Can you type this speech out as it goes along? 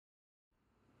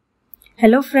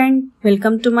Hello friend,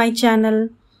 welcome to my channel.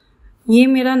 ये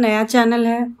मेरा नया चैनल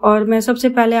है और मैं सबसे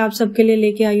पहले आप सबके लिए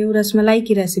लेके आई हूँ रसमलाई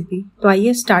की रेसिपी। तो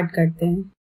आइए स्टार्ट करते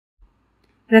हैं।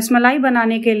 रसमलाई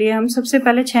बनाने के लिए हम सबसे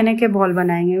पहले छेने के बॉल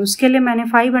बनाएंगे। उसके लिए मैंने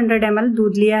 500 ml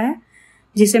दूध लिया है,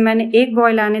 जिसे मैंने एक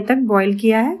बॉयल आने तक बॉयल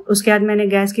किया है। उसके बाद मैंने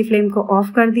गैस की फ्लेम को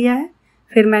ऑफ कर दिया है।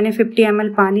 फिर मैंने 50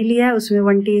 ml पानी लिया है, उसमें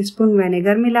 1 टीस्पून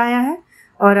विनेगर मिलाया है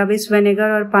और अब इस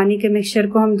विनेगर और पानी के मिक्सचर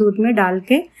को हम दूध में डाल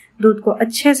के दूध को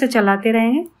अच्छे से चलाते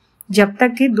रहेंगे जब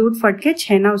तक कि दूध फट के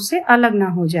छेना उससे अलग ना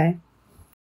हो जाए।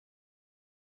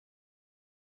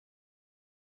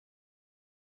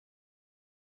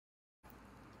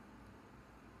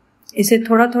 इसे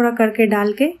थोड़ा थोड़ा करके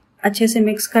डाल के अच्छे से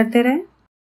मिक्स करते रहें।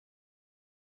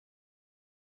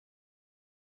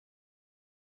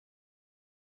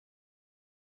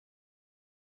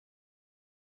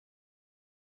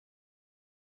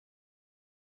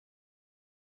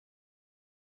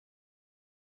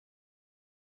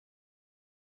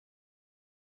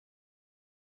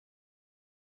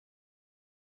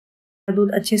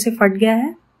 दूध अच्छे से फट गया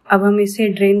है, अब हम इसे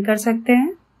ड्रेन कर सकते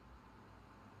हैं।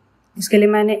 इसके लिए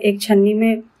मैंने एक छन्नी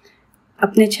में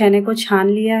अपने छेने को छान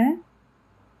लिया है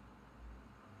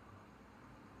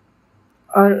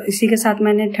और इसी के साथ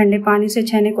मैंने ठंडे पानी से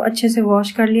छेने को अच्छे से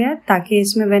वॉश कर लिया है ताकि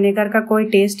इसमें विनेगर का कोई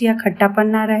टेस्ट या खट्टापन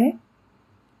ना रहे।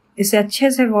 इसे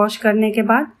अच्छे से वॉश करने के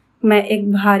बाद मैं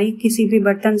एक भारी किसी भी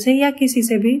बर्तन से या किसी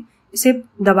से भी इसे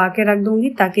दबा के रख दूंगी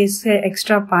ताकि इससे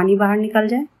एक्स्ट्रा पानी बाहर निकल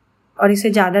जाए। और इसे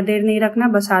ज़्यादा देर नहीं रखना,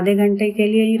 बस आधे घंटे के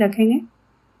लिए ही रखेंगे।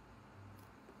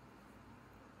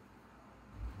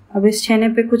 अब इस छेने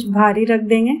पे कुछ भारी रख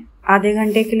देंगे, आधे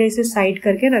घंटे के लिए इसे साइड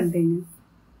करके रख देंगे।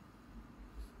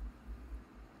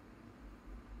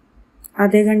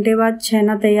 आधे घंटे बाद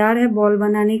छेना तैयार है बॉल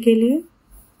बनाने के लिए।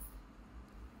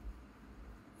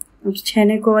 अब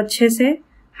छेने को अच्छे से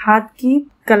हाथ की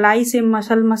कलाई से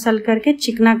मसल करके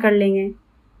चिकना कर लेंगे।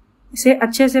 इसे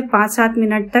अच्छे से 5-7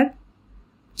 मिनट तक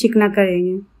चिकना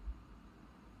करेंगे।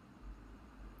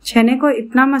 छेने को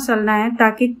इतना मसलना है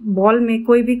ताकि बॉल में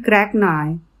कोई भी क्रैक ना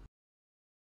आए।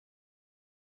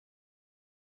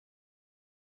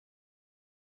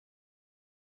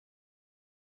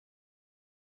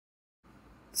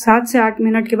 सात से 8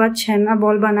 मिनट के बाद छेना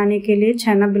बॉल बनाने के लिए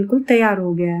छेना बिल्कुल तैयार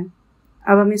हो गया है।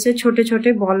 अब हम इसे छोटे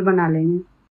छोटे बॉल बना लेंगे।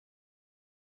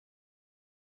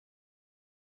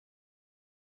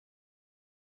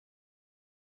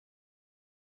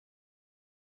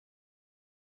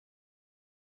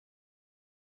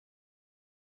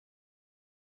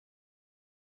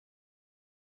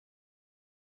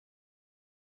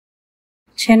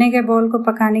 छेने के बॉल को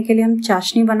पकाने के लिए हम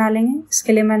चाशनी बना लेंगे।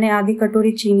 इसके लिए मैंने आधी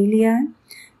कटोरी चीनी लिया है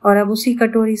और अब उसी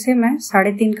कटोरी से मैं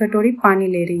 3.5 कटोरी पानी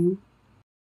ले रही हूँ।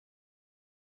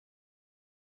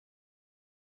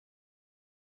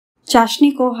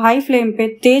 चाशनी को हाई फ्लेम पे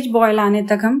तेज बॉयल आने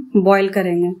तक हम बॉयल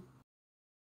करेंगे।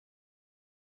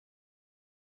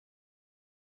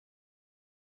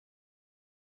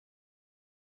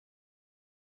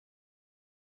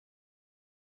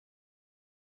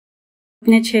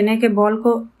 अपने छेने के बॉल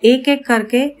को एक एक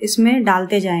करके इसमें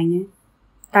डालते जाएंगे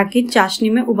ताकि चाशनी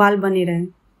में उबाल बनी रहे।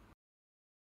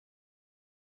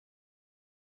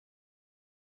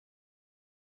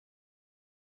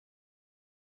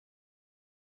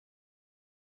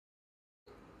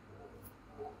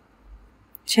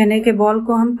 छेने के बॉल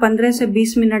को हम 15 से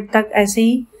 20 मिनट तक ऐसे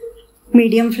ही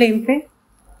मीडियम फ्लेम पे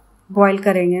बॉईल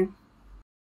करेंगे।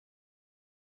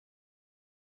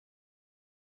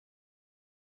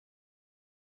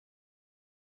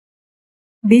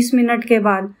 20 मिनट के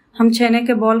बाद हम छेने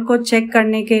के बॉल को चेक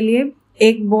करने के लिए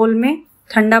एक बोल में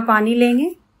ठंडा पानी लेंगे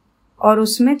और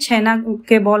उसमें छेना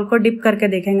के बॉल को डिप करके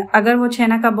देखेंगे। अगर वो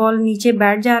छेना का बॉल नीचे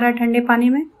बैठ जा रहा है ठंडे पानी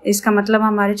में, इसका मतलब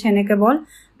हमारे छेने के बॉल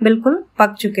बिल्कुल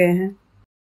पक चुके हैं।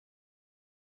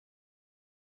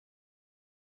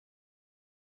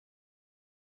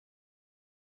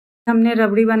 हमने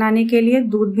रबड़ी बनाने के लिए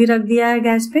दूध भी रख दिया है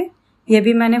गैस पे। ये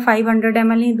भी मैंने 500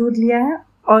 ml ही दूध लिया है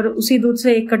और उसी दूध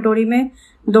से एक कटोरी में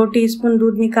 2 टीस्पून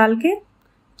दूध निकाल के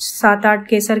 7-8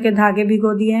 केसर के धागे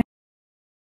भिगो दिए हैं।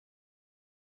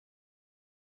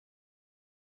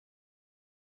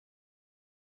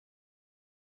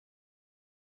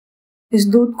 इस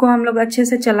दूध को हम लोग अच्छे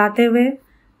से चलाते हुए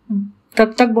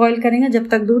तब तक बॉईल करेंगे जब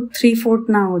तक दूध 3/4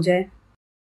 ना हो जाए।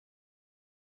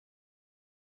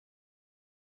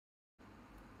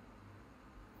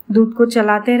 दूध को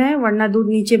चलाते रहें वरना दूध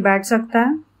नीचे बैठ सकता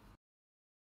है।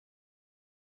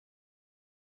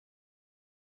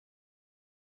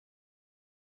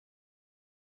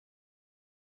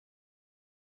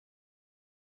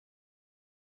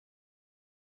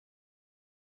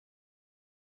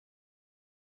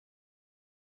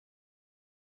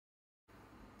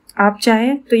 आप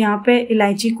चाहे तो यहाँ पे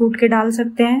इलायची कूट के डाल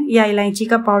सकते हैं या इलायची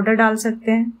का पाउडर डाल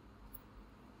सकते हैं।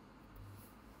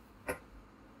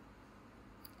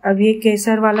 अब ये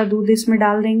केसर वाला दूध इसमें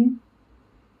डाल देंगे।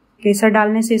 केसर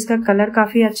डालने से इसका कलर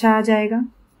काफी अच्छा आ जाएगा।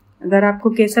 अगर आपको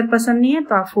केसर पसंद नहीं है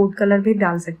तो आप फूड कलर भी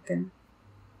डाल सकते हैं।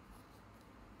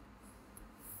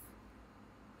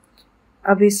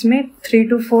 अब इसमें 3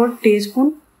 to 4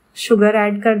 टीस्पून शुगर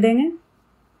ऐड कर देंगे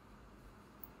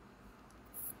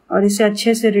और इसे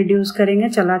अच्छे से रिड्यूस करेंगे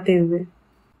चलाते हुए।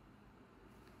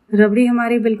 रबड़ी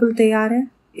हमारी बिल्कुल तैयार है।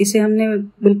 इसे हमने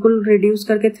बिल्कुल रिड्यूस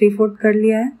करके 3/4 कर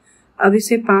लिया है। अब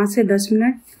इसे 5 से 10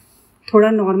 मिनट थोड़ा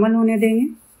नॉर्मल होने देंगे।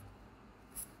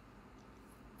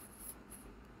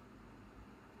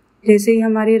 जैसे ही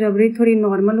हमारी रबड़ी थोड़ी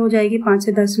नॉर्मल हो जाएगी 5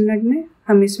 से 10 मिनट में,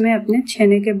 हम इसमें अपने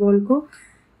छेने के बॉल को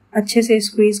अच्छे से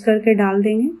स्क्वीज करके डाल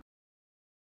देंगे।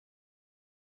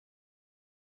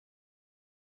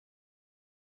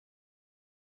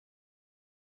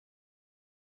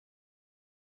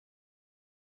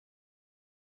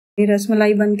 ये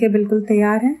रसमलाई बनके बिल्कुल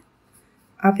तैयार है।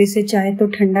 आप इसे चाहे तो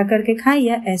ठंडा करके खाएं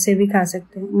या ऐसे भी खा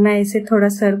सकते हैं। मैं इसे थोड़ा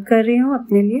सर्व कर रही हूँ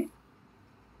अपने लिए।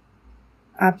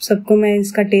 आप सबको मैं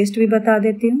इसका टेस्ट भी बता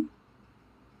देती हूँ।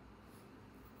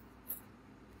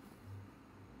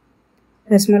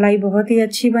 रसमलाई बहुत ही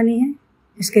अच्छी बनी है।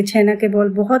 इसके छेना के बॉल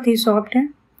बहुत ही सॉफ्ट हैं।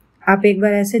 आप एक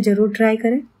बार ऐसे जरूर ट्राई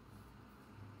करें।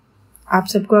 आप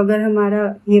सबको अगर हमारा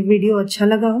ये वीडियो अच्छा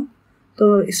लगा हो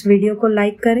तो इस वीडियो को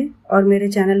लाइक करें और मेरे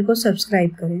चैनल को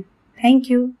सब्सक्राइब करें।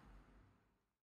 Thank you.